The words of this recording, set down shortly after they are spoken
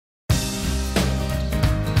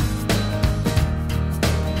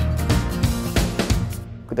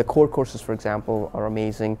The core courses, for example, are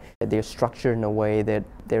amazing. They're structured in a way that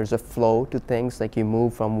there's a flow to things, like you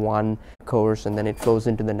move from one course and then it flows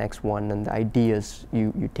into the next one, and the ideas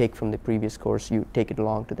you take from the previous course, you take it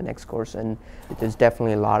along to the next course, and there's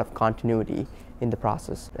definitely a lot of continuity in the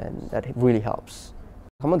process, and that really helps.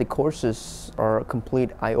 Some of the courses are a complete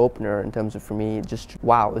eye-opener in terms of, for me, just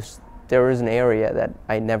wow, there is an area that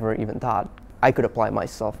I never even thought I could apply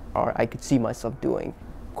myself or I could see myself doing.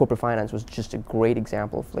 Corporate finance was just a great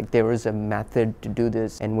example of, like, there is a method to do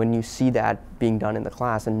this, and when you see that being done in the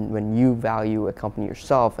class, and when you value a company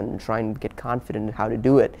yourself and try and get confident in how to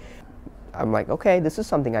do it, I'm like, okay, this is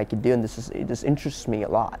something I could do, and this interests me a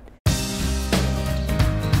lot.